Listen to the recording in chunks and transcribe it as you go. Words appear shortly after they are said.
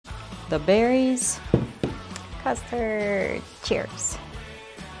the berries. Custard. Cheers.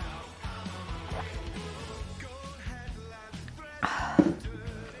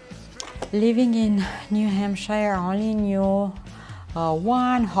 Living in New Hampshire, I only knew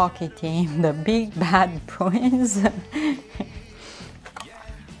one hockey team, the Big Bad Bruins.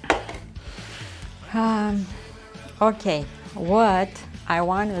 Okay, what I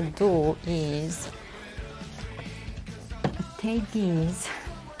want to do is take these,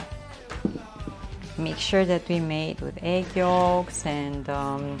 make sure that we made with egg yolks and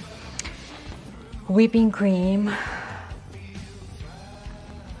whipping cream.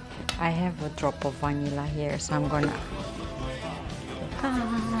 I have a drop of vanilla here, so I'm gonna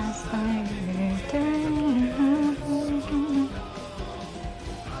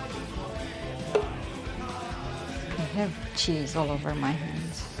I have cheese all over my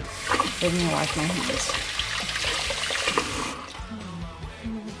hands. Let me wash my hands.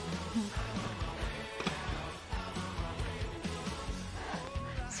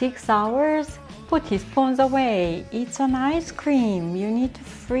 Six hours? Put his spoons away. It's an ice cream. You need to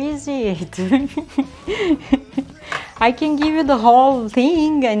freeze it. I can give you the whole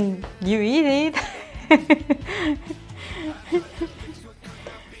thing and you eat it.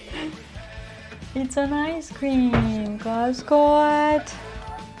 It's an ice cream, Scott.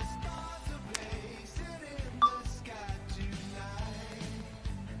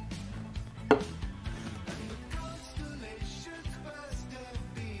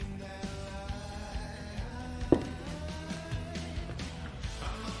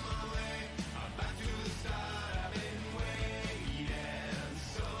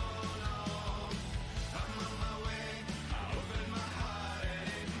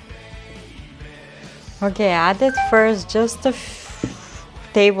 Okay, I added first just a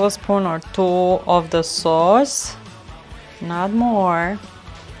tablespoon or two of the sauce, not more.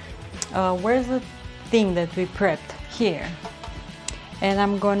 Where's the thing that we prepped? Here. And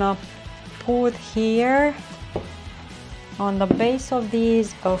I'm gonna put here on the base of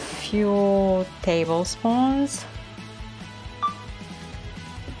these a few tablespoons.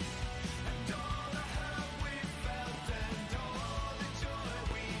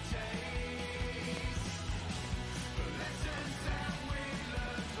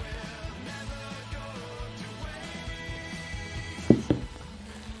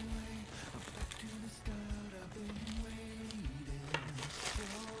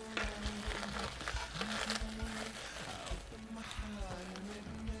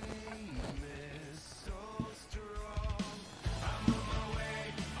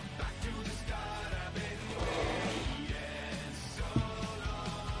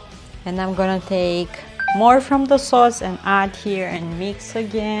 And I'm gonna take more from the sauce and add here and mix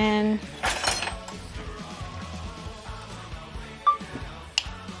again.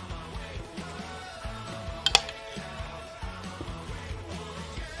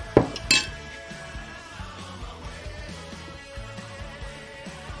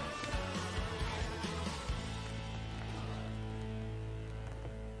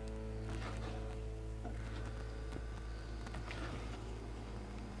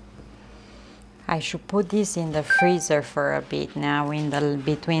 I should put this in the freezer for a bit now, in the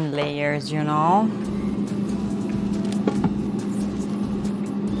between layers, you know.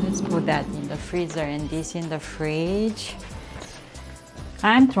 Let's put that in the freezer and this in the fridge.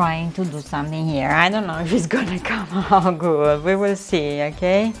 I'm trying to do something here. I don't know if it's gonna come out good. We will see,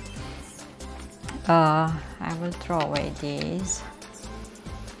 okay? I will throw away these.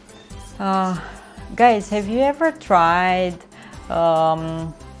 Guys, have you ever tried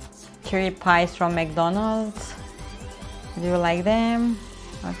cherry pies from McDonald's? Do you like them?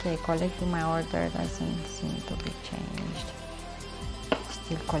 Okay, collecting my order doesn't seem to be changed.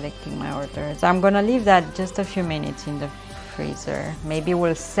 Still collecting my orders. I'm gonna leave that just a few minutes in the freezer. Maybe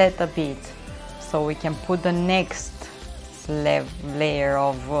we'll set a bit so we can put the next layer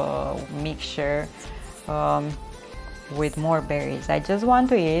of mixture with more berries. I just want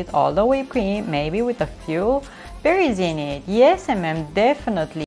to eat all the whipped cream, maybe with a few berries in it. Yes, definitely.